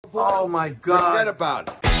olive oil. Oh my God. Forget about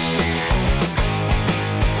it.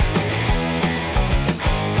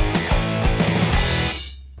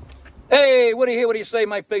 Hey, what do you hear? What do you say?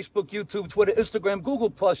 My Facebook, YouTube, Twitter, Instagram, Google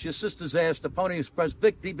Plus, your sister's ass, the Pony Express,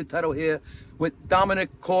 Vic Dibitetto here with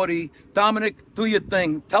Dominic Cordi. Dominic, do your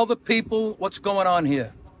thing. Tell the people what's going on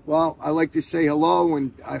here. Well, I like to say hello,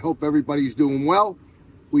 and I hope everybody's doing well.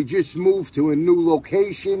 We just moved to a new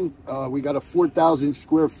location. We got a 4,000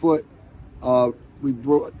 square foot. We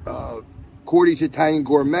brought Cordi's Italian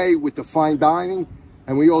Gourmet with the fine dining.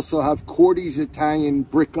 And we also have Cordi's Italian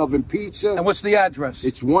Brick Oven Pizza. And what's the address?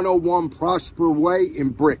 It's 101 Prosper Way in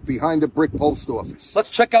Brick, behind the Brick Post Office. Let's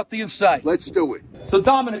check out the inside. Let's do it. So,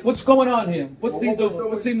 Dominic, what's going on here? What's he doing?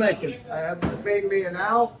 What's he making? I have made me an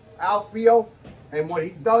Alfio, and what he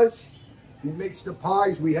does, he makes the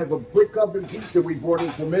pies. We have a brick oven pizza we brought in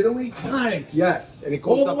from Italy. Nice. Yes. And it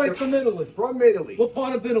goes all the way from Italy? From Italy. What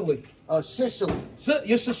part of Italy? Sicily.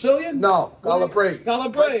 You're Sicilian? No, Calabrese.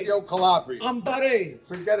 Calabrese. Calabria. I'm Barese.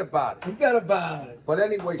 Forget about it. Forget about it. But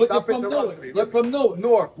anyway, but stop you're from interrupting me. You're from Newark.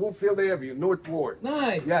 North, Bloomfield Avenue, North Ward.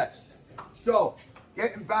 Nice. Yes. So,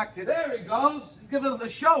 getting back to there he goes. Give us a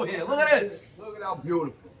show here. Look at this. Look at how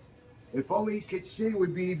beautiful. If only you could see, it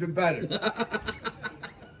would be even better.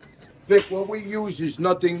 Vic, what we use is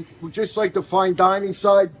nothing, just like the fine dining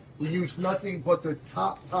side, we use nothing but the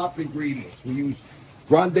top ingredients. We use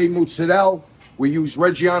grande mozzarella, we use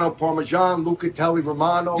Reggiano Parmesan, Lucatelli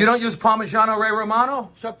Romano. You don't use Parmigiano Re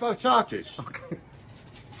Romano? Sapasatis. Okay.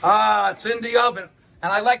 Ah, it's in the oven.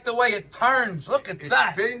 And I like the way it turns. Look at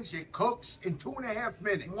that. It spins, it cooks in 2.5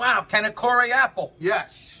 minutes. Wow, Canacori apple.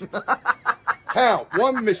 Yes. Count.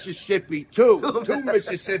 1 Mississippi, 2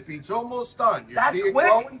 Mississippi. It's almost done. You that see it quick?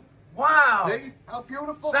 growing? Wow. See how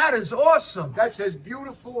beautiful? That is awesome. That's as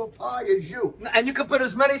beautiful a pie as you. And you can put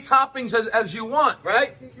as many toppings as you want,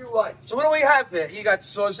 right? Anything you like. So what do we have here? You got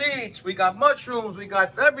sausage, we got mushrooms, we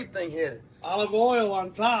got everything here. Olive oil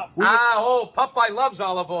on top. Popeye loves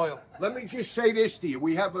olive oil. Let me just say this to you.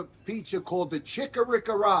 We have a pizza called the Chicken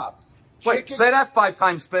Rob. Wait, say that 5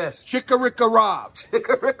 times fast. Chicken Rob.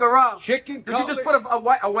 Chicken Rob. Chicken Did you just put a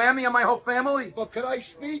whammy on my whole family? Well, can I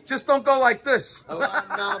speak? Just don't go like this.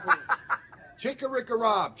 Chicken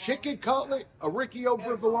Rob. Chicken cutlet, a Riccio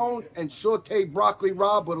Brivolone, and sauteed broccoli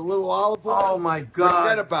rabe with a little olive oil. Oh, my God.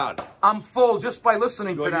 Forget about it. I'm full just by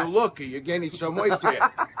listening to that. You're lucky. You're gaining some weight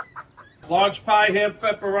there. Large pie, half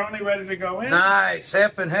pepperoni, ready to go in. Nice,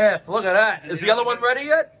 half and half. Look at that. Is the other one ready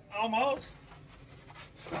yet? Almost.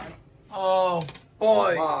 Oh,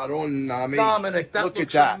 boy. Madonna, Dominic, that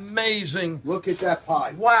looks amazing. Look at that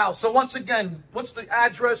pie. Wow. So once again, what's the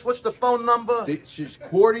address? What's the phone number? This is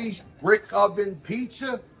Cordi's Brick Oven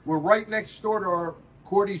Pizza. We're right next door to our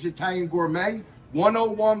Cordi's Italian Gourmet,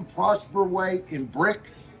 101 Prosper Way in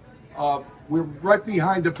Brick. We're right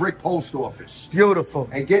behind the Brick Post Office. Beautiful.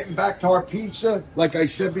 And getting back to our pizza, like I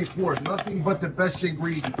said before, nothing but the best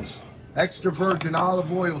ingredients. Extra virgin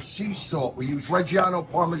olive oil, sea salt. We use Reggiano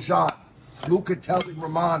Parmesan, Lucatelli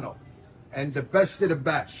Romano, and the best of the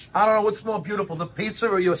best. I don't know what's more beautiful, the pizza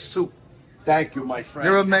or your soup. Thank you, my friend.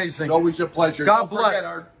 You're amazing. It's always a pleasure. God Don't bless.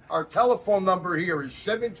 forget, our telephone number here is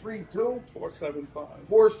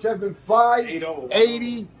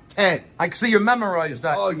 732-475-8010. I can see you memorized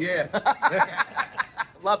that. Oh, yeah.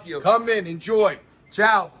 Love you. Come in, enjoy.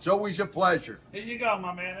 Ciao. It's always a pleasure. Here you go,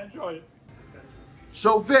 my man. Enjoy it.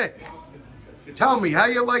 So, Vic, tell me, how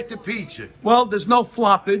you like the pizza? Well, there's no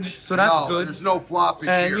floppage, so that's good. There's no floppage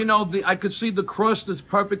and here. You know, I could see the crust is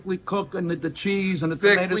perfectly cooked, and the cheese and the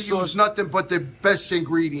Vic, tomato we sauce. use nothing but the best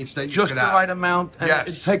ingredients that you just could the have. right amount. And yes.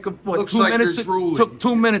 It take what, Looks 2 like minutes? It took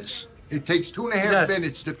 2 minutes. It takes 2.5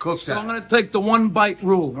 minutes to cook so that. I'm going to take the 1 bite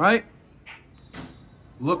rule, right?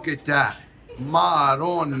 Look at that.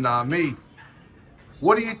 Madonna me.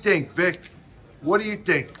 What do you think, Vic? What do you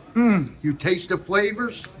think? You taste the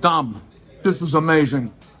flavors? Dom, this is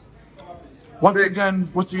amazing. Once Vic, again,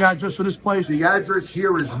 what's the address for this place? The address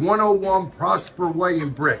here is 101 Prosper Way in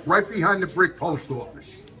Brick, right behind the Brick Post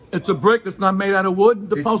Office. It's a brick. It's not made out of wood.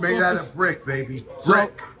 The it's post made office? out of brick, baby. So,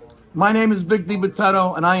 Brick. my name is Vic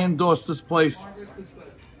Dibitetto, and I endorse this place.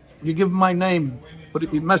 You give them my name, but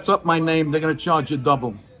if you mess up my name, they're going to charge you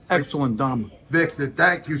double. Excellent, Dom. Victor,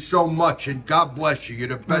 thank you so much, and God bless you. You're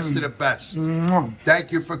the best of the best.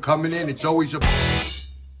 Thank you for coming in. It's always a...